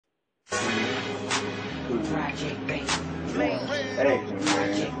Project Bay. Action,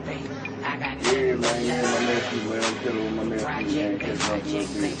 man. Yeah, man, yeah, my nephew, man. I'm chilling with my nephew, man. Catching up a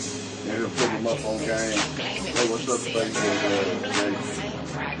little bit. And he'll put him up on game. Say what's up, Facebook,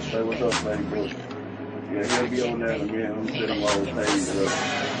 Say what's up, Facebook. Yeah, he'll be on that again. I'm sitting all the page up.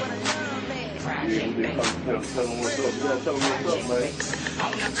 Yeah, we just come tell him what's up. Yeah, tell him what's up, man.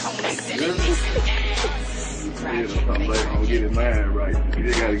 Yeah, something later on, get his mind right. He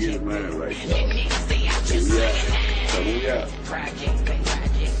just gotta get his mind right. So we out. Project Bay.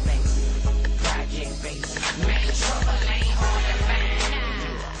 Man, trouble ain't hard to find.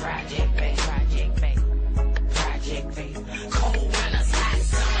 Project Bay. Cold winters, hot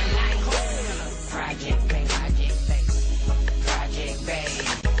summer nights. Project Bay.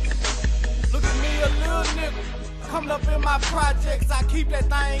 Look at me, a little nigga. Coming up in my projects, I keep that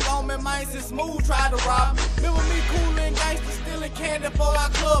thing on me, man, since Smooth tried to rob me. Remember me coolin' gangsters, stealing candy for our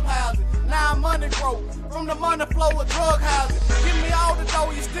clubhouses. Now money grow from the money flow of drug houses. Give me all the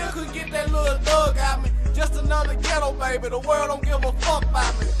dough, you still couldn't get that little thug out me. Just another ghetto baby, the world don't give a fuck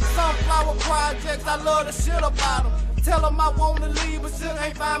about me. Sunflower projects, I love the shit about them. Tell them I wanna leave, but still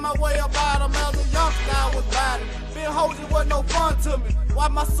ain't find my way about them. As a youngster, I was bad. Being hoes, it wasn't no fun to me. Why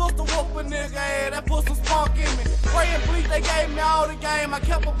my sister whoop a nigga ass, that put some spunk in me. Praying bleak, they gave me all the game. I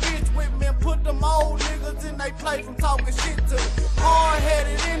kept a bitch with me and put them old niggas in they place from talking shit to me.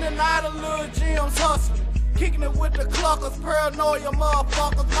 Hard-headed in and out of little gyms hustling. Kicking it with the cluckers, paranoia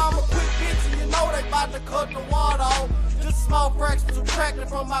motherfuckers. Mama quit bitching, you know they about to cut the water off. Just a small fraction subtracted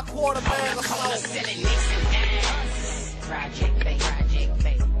from my quarter bag of smoke. Project Bay.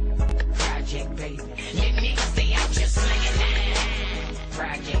 Let niggas stay out just slinging that.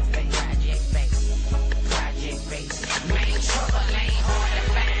 Project Bay. Man, trouble ain't hard to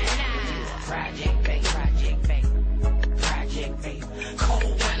find. Project Bay. Cold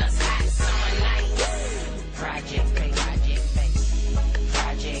winters, hot summer nights. Project Bay.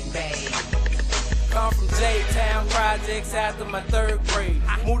 Come from J-Town projects after my 3rd grade.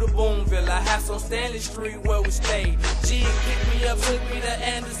 Moved to Boonville, I house on Stanley Street where we stayed. G picked me up, took me to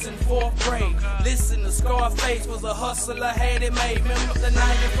Anderson, 4th grade. Listen, the Scarface was a hustler, had it made. Remember the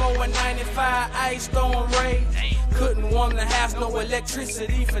 94 and 95 ice storm raid? Couldn't warm the house, no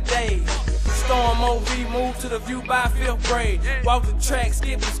electricity for days. Storm OV moved to the view by 5th grade. Walked the track,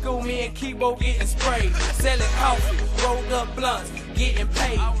 skipping school, me and Kibo getting sprayed. Selling coffee, rolled up blunts, getting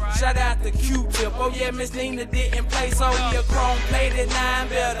paid. Shout out to Q-Tip, oh yeah, Miss Nina didn't play, so we a chrome plated 9,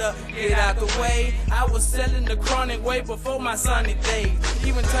 better get out the way. I was selling the chronic way before my Sonic days.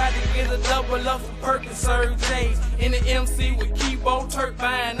 Even tried to get a double up for Perkins Surge J's. In the MC with Kibo, Turk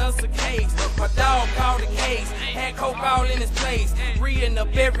buying us a case. My dog called the case, had coke all in his place. Reading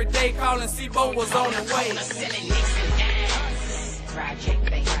up every day, calling Sibo was on the way. Project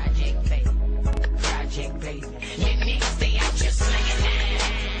Bay.